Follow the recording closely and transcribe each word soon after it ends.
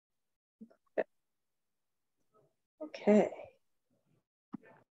Okay.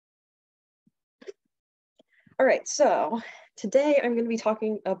 All right, so today I'm going to be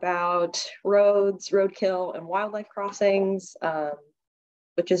talking about roads, roadkill, and wildlife crossings,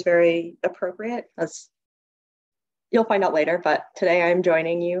 which is very appropriate, as you'll find out later. But today I'm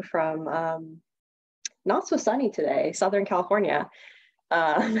joining you from not so sunny today, Southern California.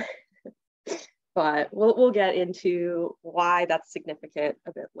 But we'll get into why that's significant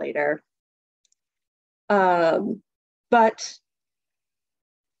a bit later. But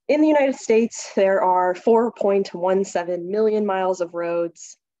in the United States, there are 4.17 million miles of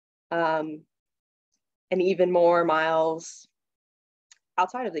roads, and even more miles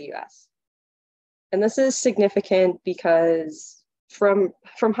outside of the US. And this is significant because from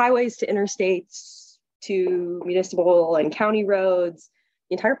highways to interstates to municipal and county roads,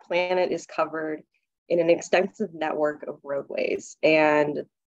 the entire planet is covered in an extensive network of roadways. And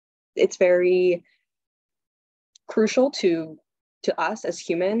it's very crucial to us as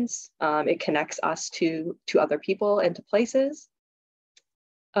humans. It connects us to other people and to places.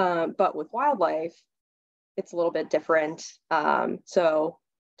 But with wildlife, it's a little bit different. So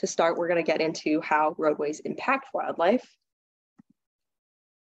to start, we're going to get into how roadways impact wildlife.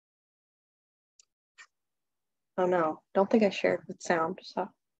 Oh no, don't think I shared with sound, so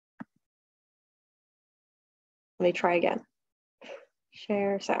let me try again.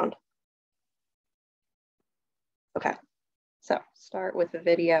 Share sound. Okay, so start with a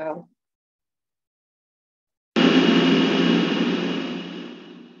video.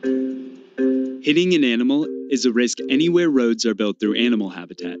 Hitting an animal is a risk anywhere roads are built through animal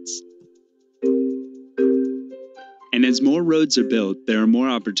habitats. And as more roads are built, there are more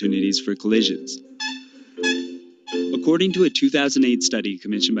opportunities for collisions. According to a 2008 study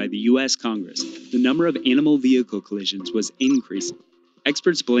commissioned by the US Congress, the number of animal vehicle collisions was increasing.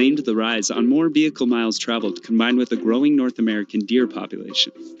 Experts blamed the rise on more vehicle miles traveled combined with a growing North American deer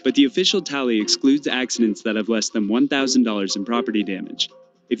population. But the official tally excludes accidents that have less than $1,000 in property damage.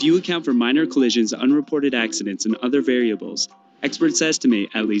 If you account for minor collisions, unreported accidents, and other variables, experts estimate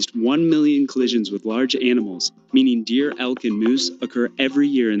at least 1 million collisions with large animals, meaning deer, elk, and moose, occur every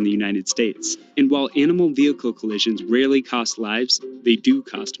year in the United States. And while animal vehicle collisions rarely cost lives, they do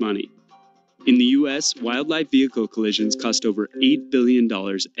cost money. In the US, wildlife vehicle collisions cost over $8 billion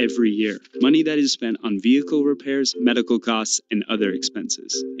every year, money that is spent on vehicle repairs, medical costs, and other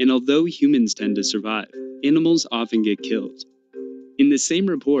expenses. And although humans tend to survive, animals often get killed. In the same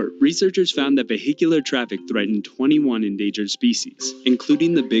report, researchers found that vehicular traffic threatened 21 endangered species,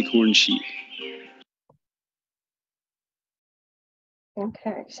 including the bighorn sheep.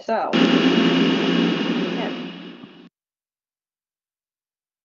 Okay, so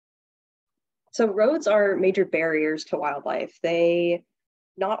roads are major barriers to wildlife. They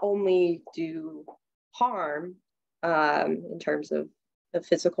not only do harm in terms of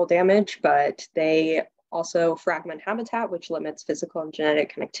physical damage, but they also fragment habitat, which limits physical and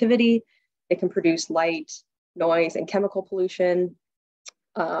genetic connectivity. It can produce light, noise, and chemical pollution,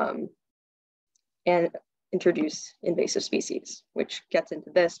 and introduce invasive species, which gets into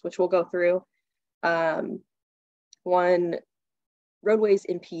this, which we'll go through. One, roadways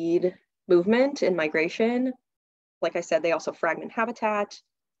impede movement and migration. Like I said, they also fragment habitat.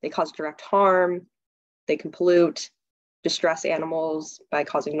 They cause direct harm. They can pollute, distress animals by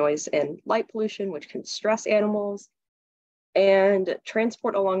causing noise and light pollution, which can stress animals. And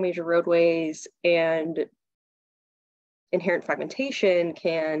transport along major roadways and inherent fragmentation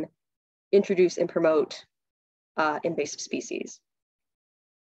can introduce and promote invasive species.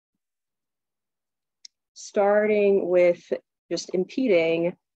 Starting with just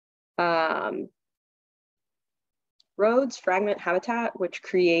impeding, roads fragment habitat, which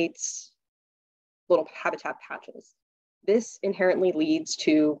creates little habitat patches. This inherently leads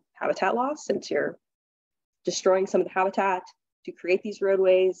to habitat loss since you're destroying some of the habitat to create these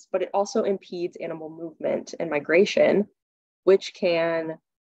roadways, but it also impedes animal movement and migration, which can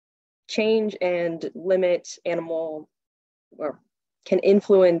change and limit animal, or can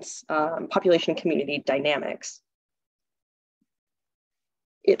influence population community dynamics.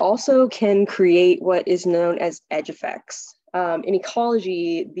 It also can create what is known as edge effects. In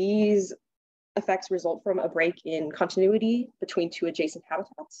ecology, these effects result from a break in continuity between two adjacent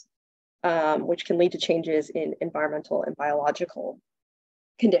habitats, which can lead to changes in environmental and biological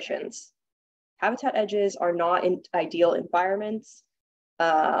conditions. Habitat edges are not in ideal environments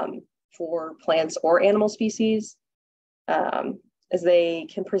for plants or animal species, as they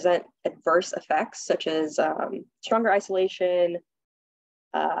can present adverse effects such as stronger isolation,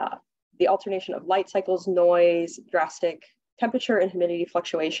 the alternation of light cycles, noise, drastic temperature and humidity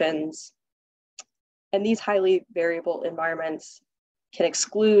fluctuations, And these highly variable environments can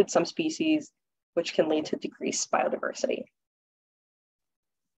exclude some species, which can lead to decreased biodiversity.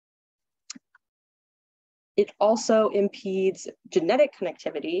 It also impedes genetic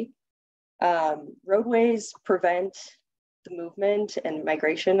connectivity. Roadways prevent the movement and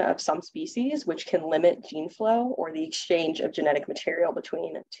migration of some species, which can limit gene flow or the exchange of genetic material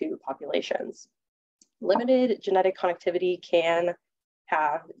between two populations. Limited genetic connectivity can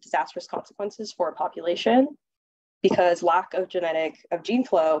have disastrous consequences for a population because lack of gene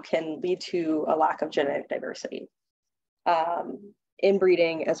flow can lead to a lack of genetic diversity,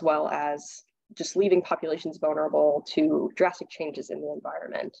 inbreeding, as well as just leaving populations vulnerable to drastic changes in the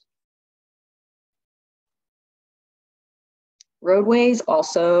environment. Roadways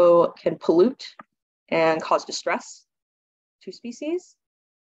also can pollute and cause distress to species.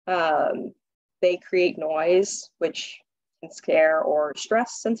 They create noise, which can scare or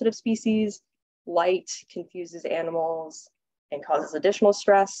stress sensitive species. Light confuses animals and causes additional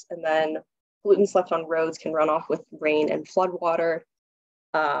stress. And then pollutants left on roads can run off with rain and flood water,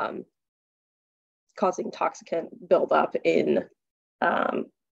 causing toxicant buildup in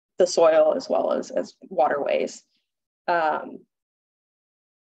the soil as well as waterways.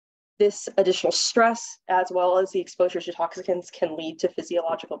 This additional stress, as well as the exposure to toxicants, can lead to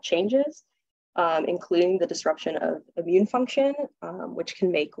physiological changes, including the disruption of immune function, which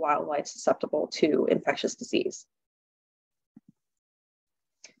can make wildlife susceptible to infectious disease.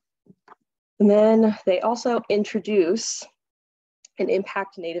 And then they also introduce and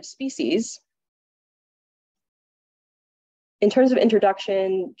impact native species. In terms of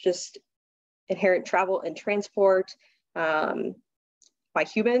introduction, just inherent travel and transport by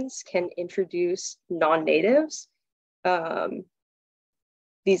humans can introduce non-natives.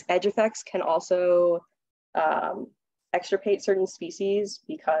 These edge effects can also extirpate certain species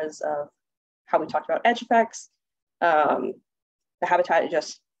because of how we talked about edge effects. The habitat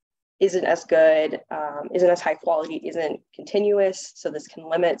just isn't as good, isn't as high quality, isn't continuous. So this can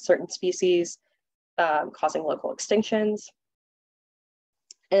limit certain species, causing local extinctions.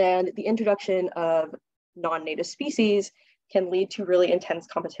 And the introduction of non-native species can lead to really intense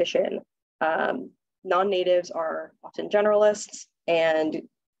competition. Non-natives are often generalists and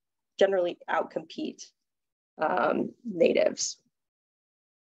generally outcompete natives.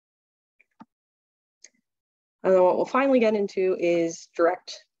 And then what we'll finally get into is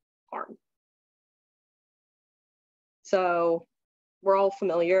direct harm. So we're all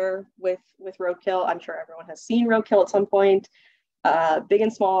familiar with roadkill. I'm sure everyone has seen roadkill at some point. Big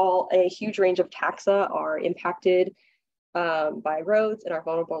and small, a huge range of taxa are impacted by roads and are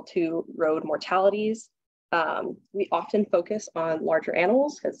vulnerable to road mortalities. We often focus on larger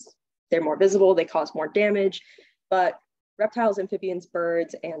animals because they're more visible, they cause more damage, but reptiles, amphibians,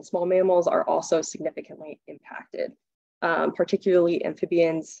 birds, and small mammals are also significantly impacted, particularly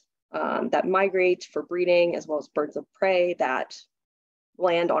amphibians that migrate for breeding, as well as birds of prey that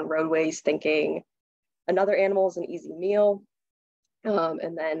land on roadways thinking another animal is an easy meal,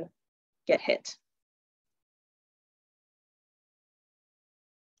 and then get hit.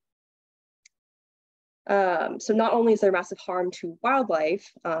 So not only is there massive harm to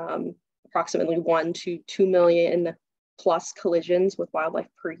wildlife, approximately 1 to 2 million plus collisions with wildlife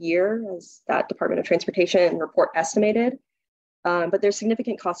per year, as that Department of Transportation report estimated, but there's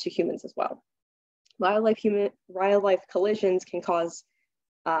significant cost to humans as well. Wildlife collisions can cause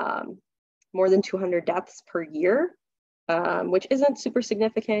more than 200 deaths per year, which isn't super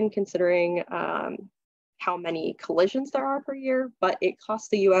significant considering how many collisions there are per year, but it costs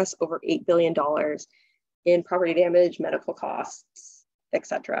the US over $8 billion in property damage, medical costs,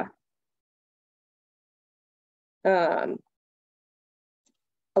 etc. A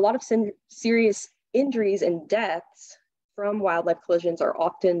lot of serious injuries and deaths from wildlife collisions are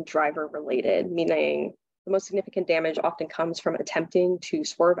often driver related, meaning the most significant damage often comes from attempting to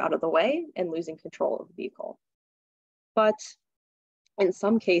swerve out of the way and losing control of the vehicle. But in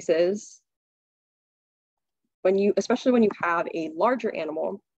some cases, especially when you have a larger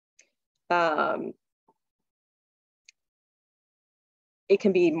animal, it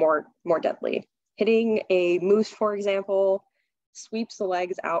can be more deadly. Hitting a moose, for example, sweeps the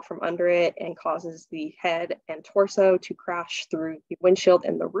legs out from under it and causes the head and torso to crash through the windshield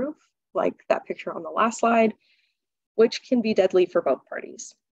and the roof, like that picture on the last slide, which can be deadly for both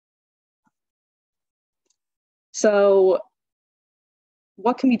parties. So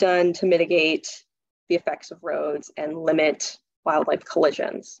what can be done to mitigate the effects of roads and limit wildlife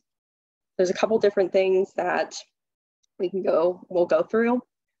collisions? There's a couple different things that we'll go through.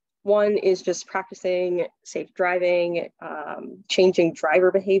 One is just practicing safe driving, changing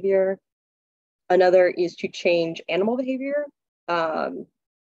driver behavior, Another is to change animal behavior.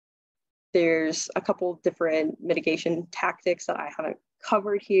 There's a couple different mitigation tactics that I haven't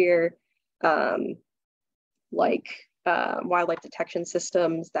covered here, like wildlife detection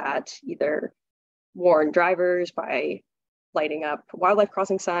systems that either warn drivers by lighting up wildlife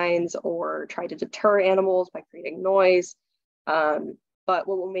crossing signs or try to deter animals by creating noise. But what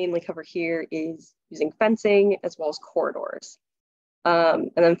we'll mainly cover here is using fencing as well as corridors.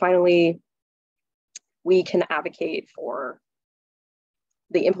 And then finally, we can advocate for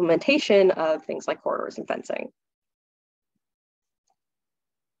the implementation of things like corridors and fencing.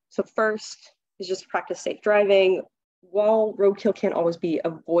 So first is just practice safe driving. While roadkill can't always be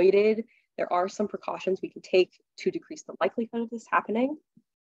avoided, there are some precautions we can take to decrease the likelihood of this happening.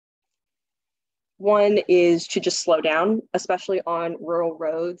 One is to just slow down, especially on rural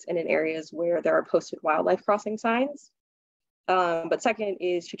roads and in areas where there are posted wildlife crossing signs. But second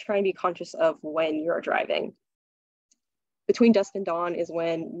is to try and be conscious of when you're driving. Between dusk and dawn is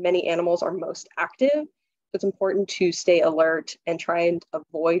when many animals are most active. So it's important to stay alert and try and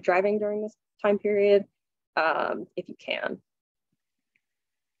avoid driving during this time period if you can.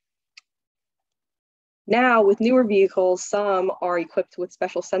 Now, with newer vehicles, some are equipped with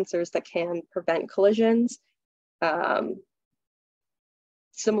special sensors that can prevent collisions,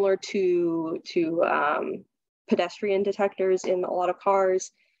 similar to pedestrian detectors in a lot of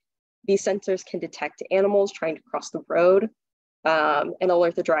cars. These sensors can detect animals trying to cross the road and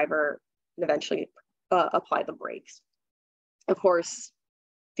alert the driver and eventually apply the brakes. Of course,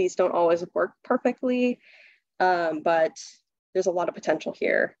 these don't always work perfectly, but there's a lot of potential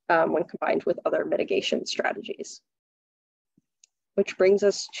here when combined with other mitigation strategies. Which brings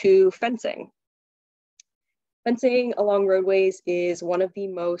us to fencing. Fencing along roadways is one of the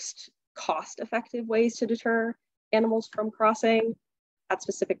most cost-effective ways to deter animals from crossing at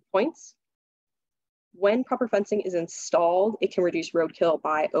specific points. When proper fencing is installed, it can reduce roadkill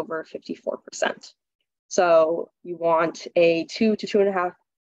by over 54%. So you want a 2 to 2.5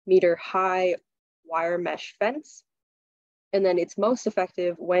 meter high wire mesh fence. And then it's most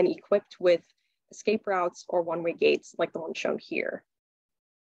effective when equipped with escape routes or one-way gates like the one shown here.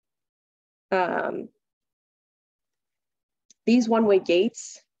 These one-way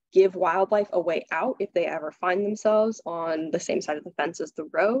gates give wildlife a way out if they ever find themselves on the same side of the fence as the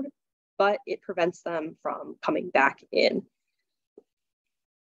road, but it prevents them from coming back in.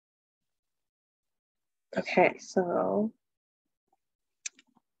 Okay, so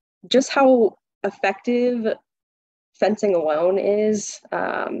just how effective fencing alone is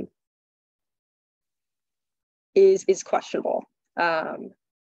questionable. And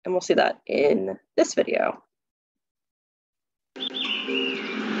we'll see that in this video.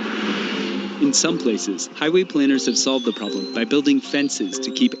 In some places, highway planners have solved the problem by building fences to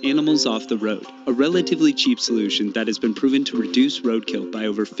keep animals off the road, a relatively cheap solution that has been proven to reduce roadkill by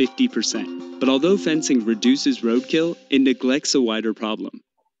over 50%. But although fencing reduces roadkill, it neglects a wider problem.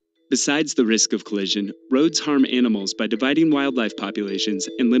 Besides the risk of collision, roads harm animals by dividing wildlife populations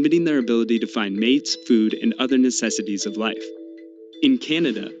and limiting their ability to find mates, food, and other necessities of life. In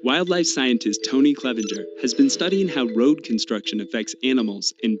Canada, wildlife scientist Tony Clevenger has been studying how road construction affects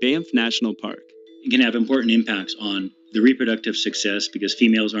animals in Banff National Park. It can have important impacts on the reproductive success because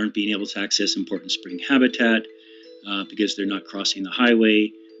females aren't being able to access important spring habitat because they're not crossing the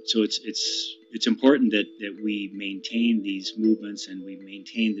highway. So it's important that we maintain these movements and we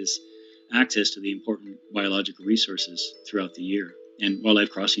maintain this access to the important biological resources throughout the year. And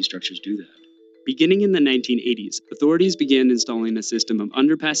wildlife crossing structures do that. Beginning in the 1980s, authorities began installing a system of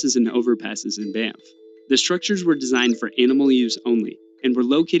underpasses and overpasses in Banff. The structures were designed for animal use only and were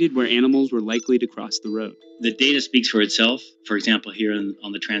located where animals were likely to cross the road. The data speaks for itself. For example, here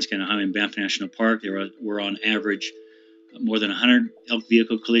on the Trans-Canada Highway in Banff National Park, there were on average more than 100 elk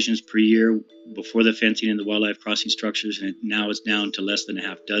vehicle collisions per year before the fencing and the wildlife crossing structures, and now it's down to less than a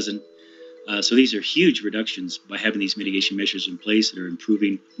half dozen. So these are huge reductions by having these mitigation measures in place that are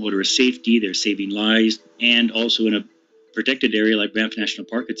improving motorist safety, they're saving lives, and also in a protected area like Banff National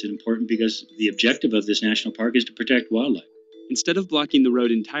Park, it's important because the objective of this national park is to protect wildlife. Instead of blocking the road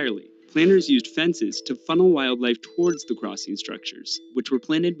entirely, planners used fences to funnel wildlife towards the crossing structures, which were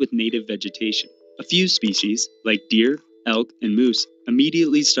planted with native vegetation. A few species, like deer, elk, and moose,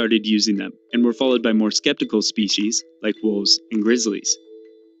 immediately started using them and were followed by more skeptical species, like wolves and grizzlies.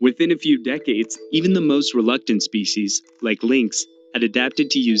 Within a few decades, even the most reluctant species, like lynx, had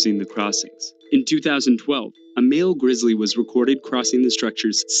adapted to using the crossings. In 2012, a male grizzly was recorded crossing the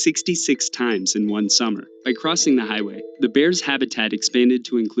structures 66 times in one summer. By crossing the highway, the bear's habitat expanded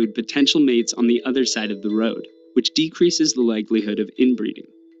to include potential mates on the other side of the road, which decreases the likelihood of inbreeding.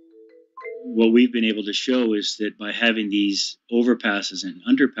 what we've been able to show is that by having these overpasses and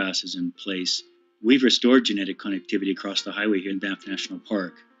underpasses in place, we've restored genetic connectivity across the highway here in Banff National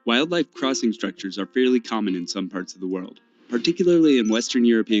Park. Wildlife crossing structures are fairly common in some parts of the world, particularly in Western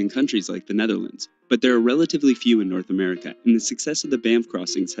European countries like the Netherlands, but there are relatively few in North America, and the success of the Banff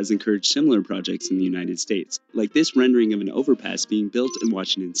crossings has encouraged similar projects in the United States, like this rendering of an overpass being built in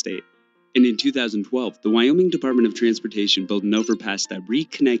Washington State. And in 2012, the Wyoming Department of Transportation built an overpass that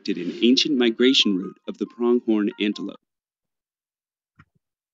reconnected an ancient migration route of the pronghorn antelope.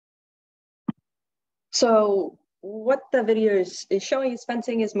 So what the video is showing is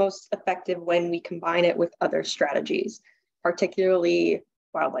fencing is most effective when we combine it with other strategies, particularly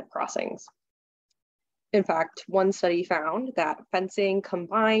wildlife crossings. In fact, one study found that fencing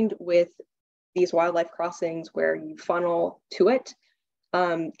combined with these wildlife crossings where you funnel to it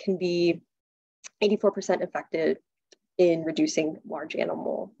can be 84% effective in reducing large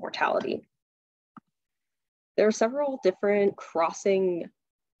animal mortality. There are several different crossing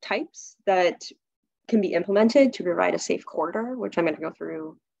types that can be implemented to provide a safe corridor, which I'm going to go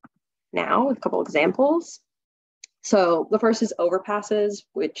through now with a couple examples. So the first is overpasses,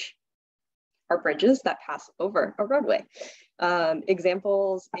 which are bridges that pass over a roadway.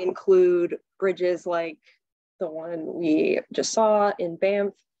 Examples include bridges like the one we just saw in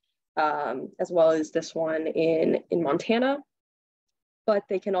Banff, as well as this one in Montana, but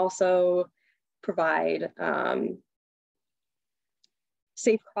they can also provide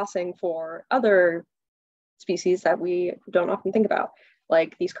safe crossing for other species that we don't often think about,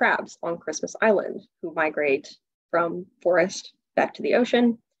 like these crabs on Christmas Island who migrate from forest back to the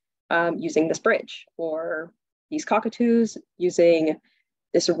ocean using this bridge, or these cockatoos using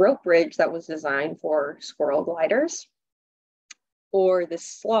this rope bridge that was designed for squirrel gliders, or this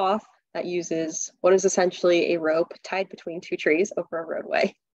sloth that uses what is essentially a rope tied between two trees over a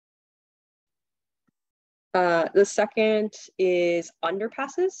roadway. The second is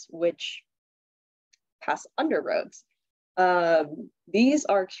underpasses, which pass under roads. These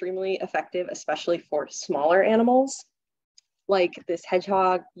are extremely effective, especially for smaller animals, like this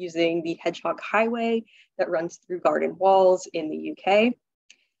hedgehog using the hedgehog highway that runs through garden walls in the UK,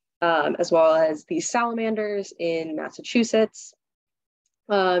 as well as these salamanders in Massachusetts,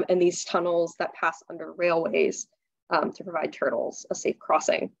 and these tunnels that pass under railways to provide turtles a safe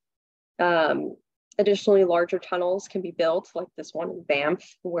crossing. Additionally, larger tunnels can be built, like this one in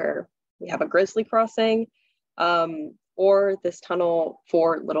Banff, where we have a grizzly crossing, or this tunnel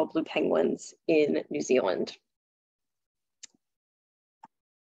for little blue penguins in New Zealand.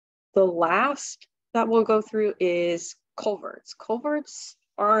 The last that we'll go through is culverts. Culverts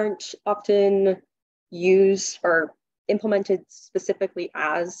aren't often used or implemented specifically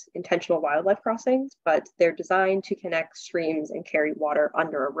as intentional wildlife crossings, but they're designed to connect streams and carry water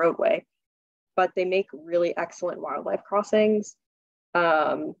under a roadway. But they make really excellent wildlife crossings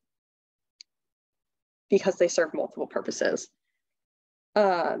because they serve multiple purposes.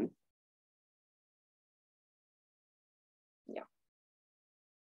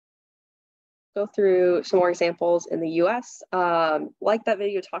 Go through some more examples in the US. Like that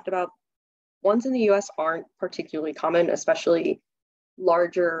video talked about, ones in the US aren't particularly common, especially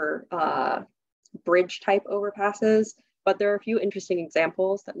larger bridge type overpasses, but there are a few interesting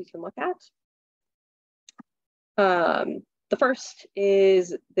examples that we can look at. The first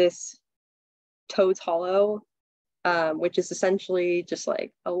is this Toad's Hollow, which is essentially just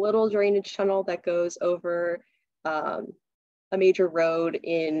like a little drainage tunnel that goes over a major road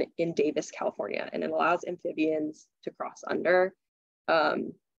in Davis, California, and it allows amphibians to cross under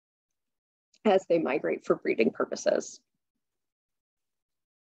as they migrate for breeding purposes.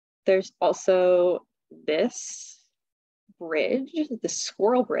 There's also this bridge, the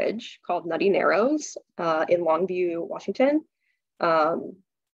Squirrel Bridge, called Nutty Narrows in Longview, Washington,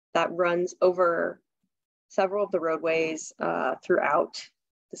 that runs over several of the roadways throughout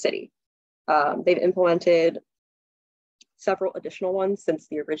the city. They've implemented several additional ones since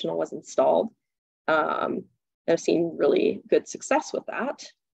the original was installed. I've seen really good success with that.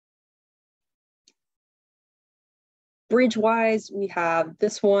 Bridge-wise, we have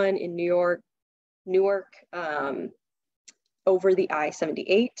this one in Newark, over the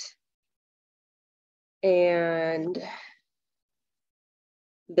I-78. And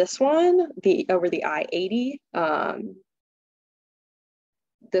this one, over the I-80.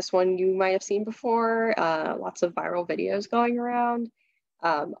 This one you might have seen before, lots of viral videos going around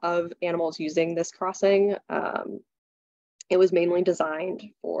of animals using this crossing. It was mainly designed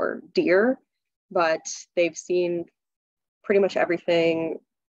for deer, but they've seen pretty much everything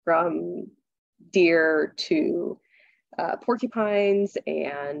from deer to porcupines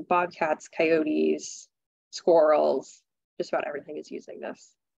and bobcats, coyotes, squirrels, just about everything is using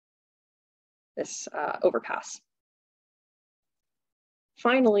this overpass.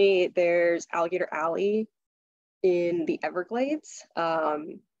 Finally, there's Alligator Alley in the Everglades.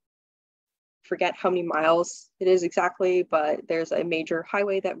 Forget how many miles it is exactly, but there's a major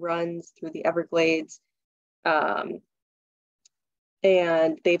highway that runs through the Everglades.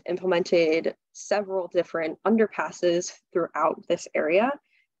 And they've implemented several different underpasses throughout this area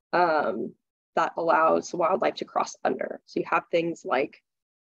that allows wildlife to cross under. So you have things like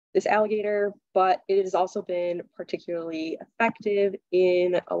this alligator, but it has also been particularly effective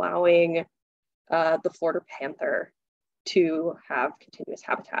in allowing the Florida panther to have continuous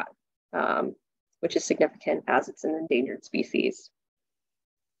habitat, which is significant as it's an endangered species.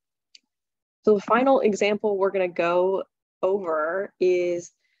 So the final example we're going to go over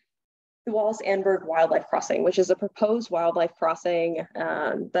is the Wallace-Annenberg Wildlife Crossing, which is a proposed wildlife crossing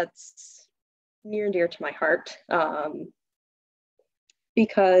that's near and dear to my heart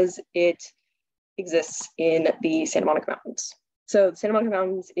because it exists in the Santa Monica Mountains. So the Santa Monica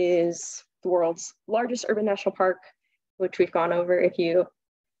Mountains is the world's largest urban national park, which we've gone over if you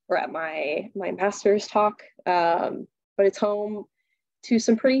were at my master's talk, but it's home to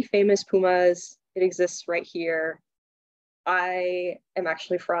some pretty famous pumas. It exists right here. I am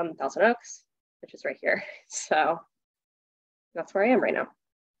actually from Thousand Oaks, which is right here. So that's where I am right now.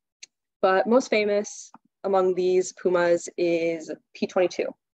 But most famous among these pumas is P22,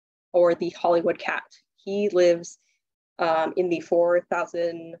 or the Hollywood cat. He lives in the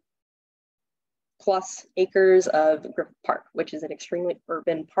 4,000 plus acres of Griffith Park, which is an extremely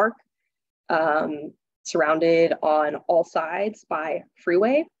urban park, surrounded on all sides by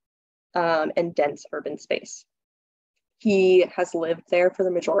freeway and dense urban space. He has lived there for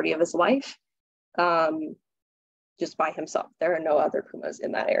the majority of his life, just by himself. There are no other pumas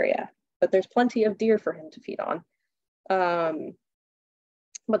in that area, but there's plenty of deer for him to feed on.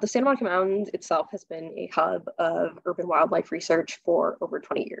 But the Santa Monica Mountains itself has been a hub of urban wildlife research for over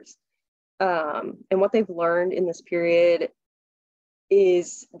 20 years. And what they've learned in this period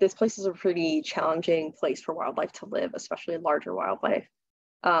is this place is a pretty challenging place for wildlife to live, especially larger wildlife,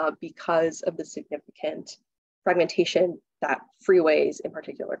 because of the significant fragmentation that freeways in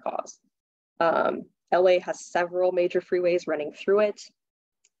particular cause. LA has several major freeways running through it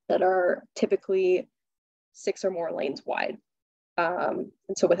that are typically 6 or more lanes wide. And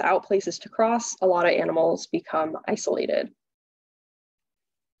so without places to cross, a lot of animals become isolated.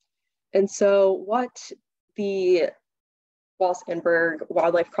 And so what the Wallace-Annenberg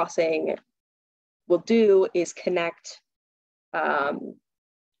Wildlife Crossing will do is connect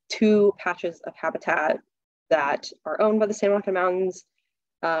 2 patches of habitat that are owned by the Santa Monica Mountains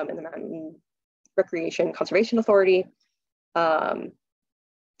and the Mountain Recreation Conservation Authority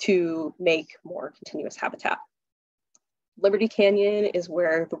to make more continuous habitat. Liberty Canyon is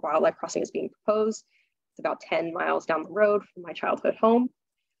where the wildlife crossing is being proposed. It's about 10 miles down the road from my childhood home.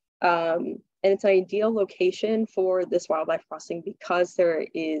 And it's an ideal location for this wildlife crossing because there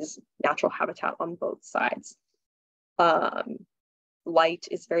is natural habitat on both sides. Light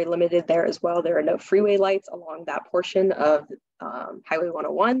is very limited there as well. There are no freeway lights along that portion of Highway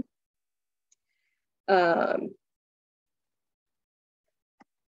 101.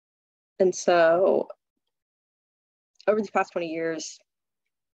 And so over the past 20 years,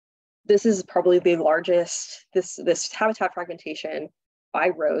 this is probably the largest, this habitat fragmentation by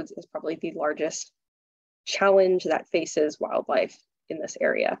roads is probably the largest challenge that faces wildlife in this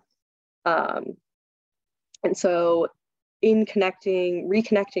area. And so in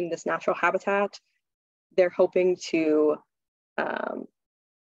reconnecting this natural habitat, they're hoping to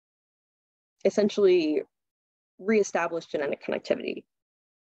essentially reestablish genetic connectivity.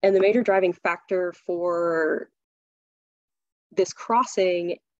 And the major driving factor for this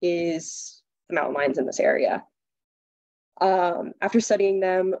crossing is the mountain lions in this area. After studying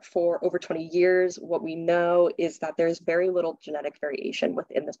them for over 20 years, what we know is that there's very little genetic variation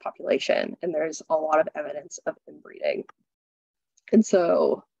within this population, and there's a lot of evidence of inbreeding. And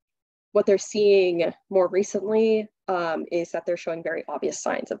so what they're seeing more recently is that they're showing very obvious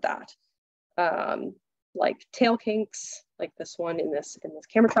signs of that, like tail kinks, like this one in this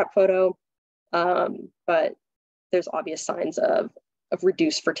camera trap photo, but there's obvious signs of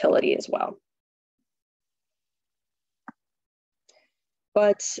reduced fertility as well.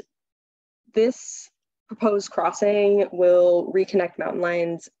 But this proposed crossing will reconnect mountain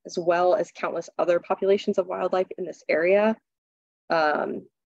lions as well as countless other populations of wildlife in this area,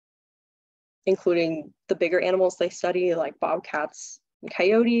 including the bigger animals they study like bobcats and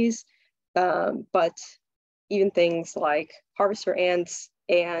coyotes, but even things like harvester ants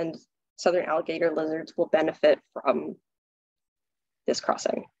and southern alligator lizards will benefit from this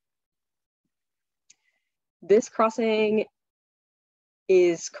crossing. This crossing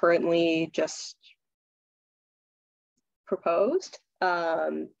is currently just proposed,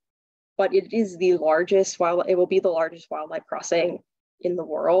 but it is the largest it will be the largest wildlife crossing in the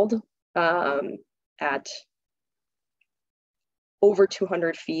world, at over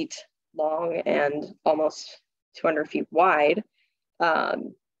 200 feet long and almost 200 feet wide.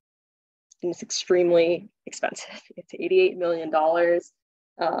 And it's extremely expensive. It's $88 million.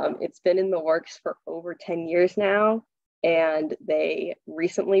 It's been in the works for over 10 years now, and they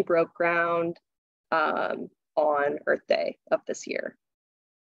recently broke ground on Earth Day of this year.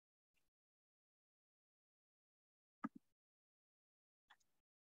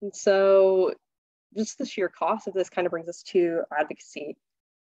 And so just the sheer cost of this kind of brings us to advocacy.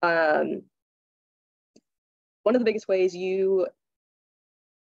 One of the biggest ways you,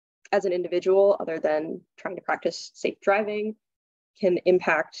 as an individual, other than trying to practice safe driving, can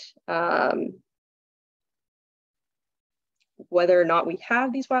impact whether or not we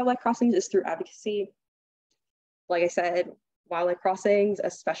have these wildlife crossings is through advocacy. Like I said, wildlife crossings,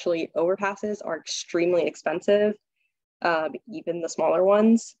 especially overpasses, are extremely expensive, even the smaller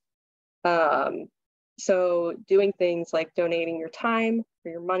ones. So doing things like donating your time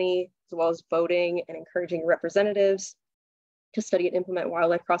or your money, as well as voting and encouraging representatives to study and implement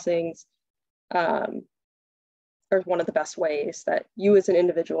wildlife crossings, are one of the best ways that you as an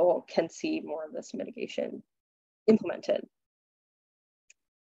individual can see more of this mitigation implemented.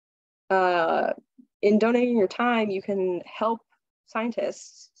 In donating your time, you can help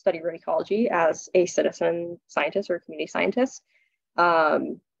scientists study road ecology as a citizen scientist or a community scientist.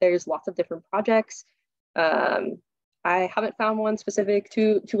 There's lots of different projects. I haven't found one specific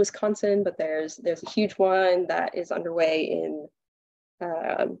to Wisconsin, but there's a huge one that is underway in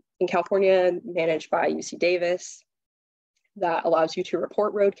California, managed by UC Davis, that allows you to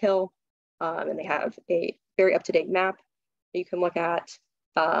report roadkill, and they have a very up-to-date map that you can look at.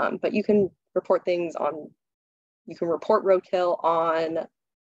 But you can report roadkill on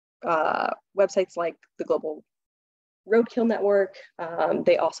websites like the Global Roadkill Network.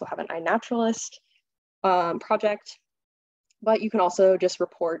 They also have an iNaturalist project, but you can also just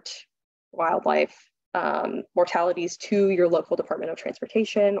report wildlife mortalities to your local Department of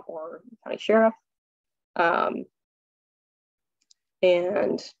Transportation or county sheriff.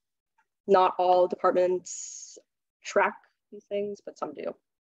 And not all departments track these things, but some do.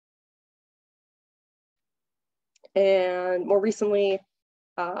 And more recently,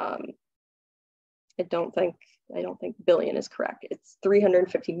 I don't think billion is correct. It's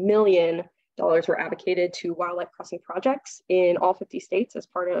 $350 million were advocated to wildlife crossing projects in all 50 states as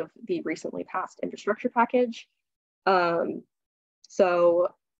part of the recently passed infrastructure package. So,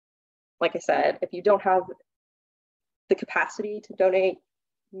 like I said, if you don't have the capacity to donate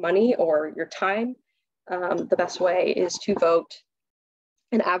money or your time, the best way is to vote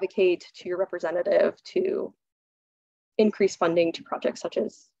and advocate to your representative to increase funding to projects such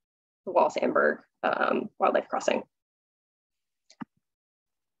as the Wallace-Amberg wildlife crossing.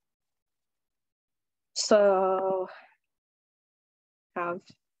 So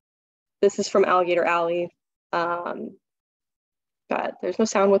this is from Alligator Alley, but there's no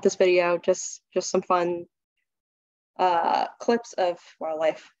sound with this video, just some fun clips of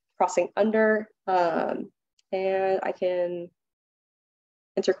wildlife crossing under, and I can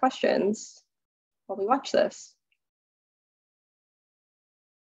answer questions while we watch this.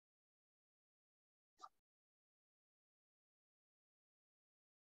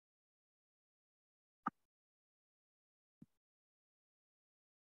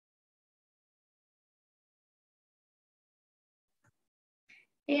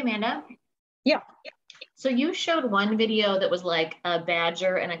 Hey, Amanda. Yeah. So you showed one video that was like a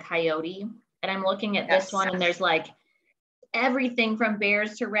badger and a coyote, and I'm looking at this one, and there's like everything from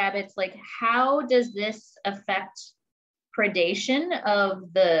bears to rabbits. Like, how does this affect predation of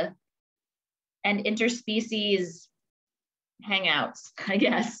and interspecies hangouts, I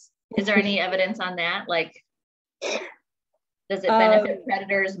guess? Is there any evidence on that? Like, does it benefit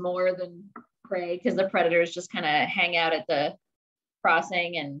predators more than prey because the predators just kind of hang out at the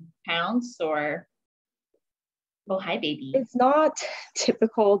crossing and pounce? Or oh, hi baby. It's not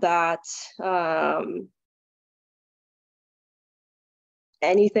typical that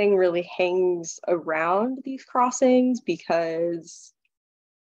anything really hangs around these crossings, because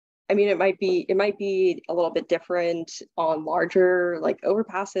I mean, it might be a little bit different on larger like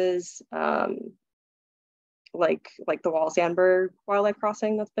overpasses, like the Wallace-Amberg wildlife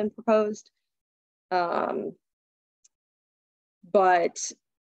crossing that's been proposed. But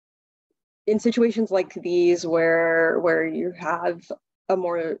in situations like these where you have a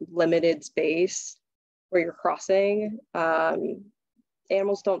more limited space where you're crossing,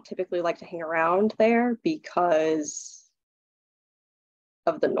 animals don't typically like to hang around there because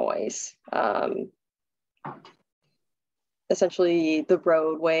of the noise. Essentially, the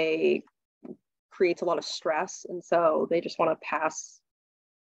roadway creates a lot of stress, and so they just want to pass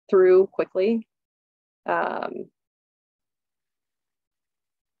through quickly.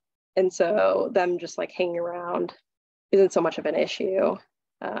 And so them just like hanging around isn't so much of an issue.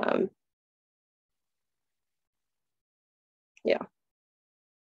 Yeah.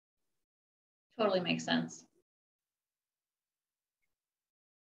 Totally makes sense.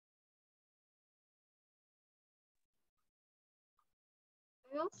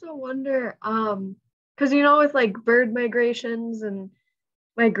 I also wonder, because you know, with like bird migrations and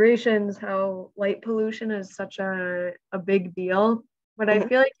migrations, how light pollution is such a big deal. But I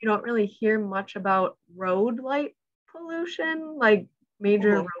feel like you don't really hear much about road light pollution, like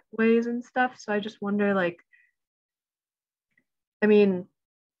major roadways and stuff. So I just wonder, like, I mean,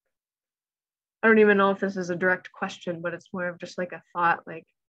 I don't even know if this is a direct question, but it's more of just like a thought, like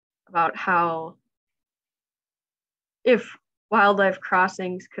about how if wildlife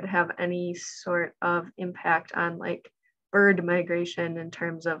crossings could have any sort of impact on like bird migration in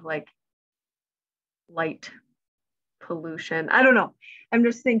terms of like light pollution. I don't know. I'm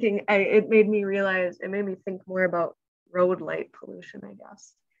just thinking, it made me think more about road light pollution, I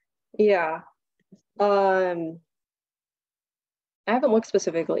guess. Yeah. I haven't looked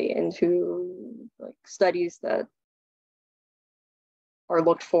specifically into like studies that or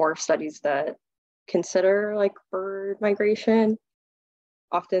looked for studies that consider like bird migration.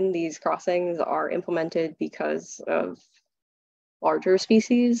 Often these crossings are implemented because of larger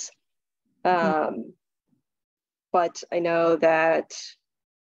species. But I know that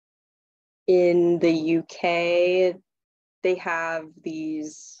in the UK, they have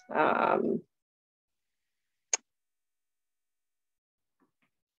these I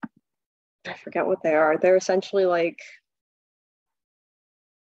forget what they are. They're essentially like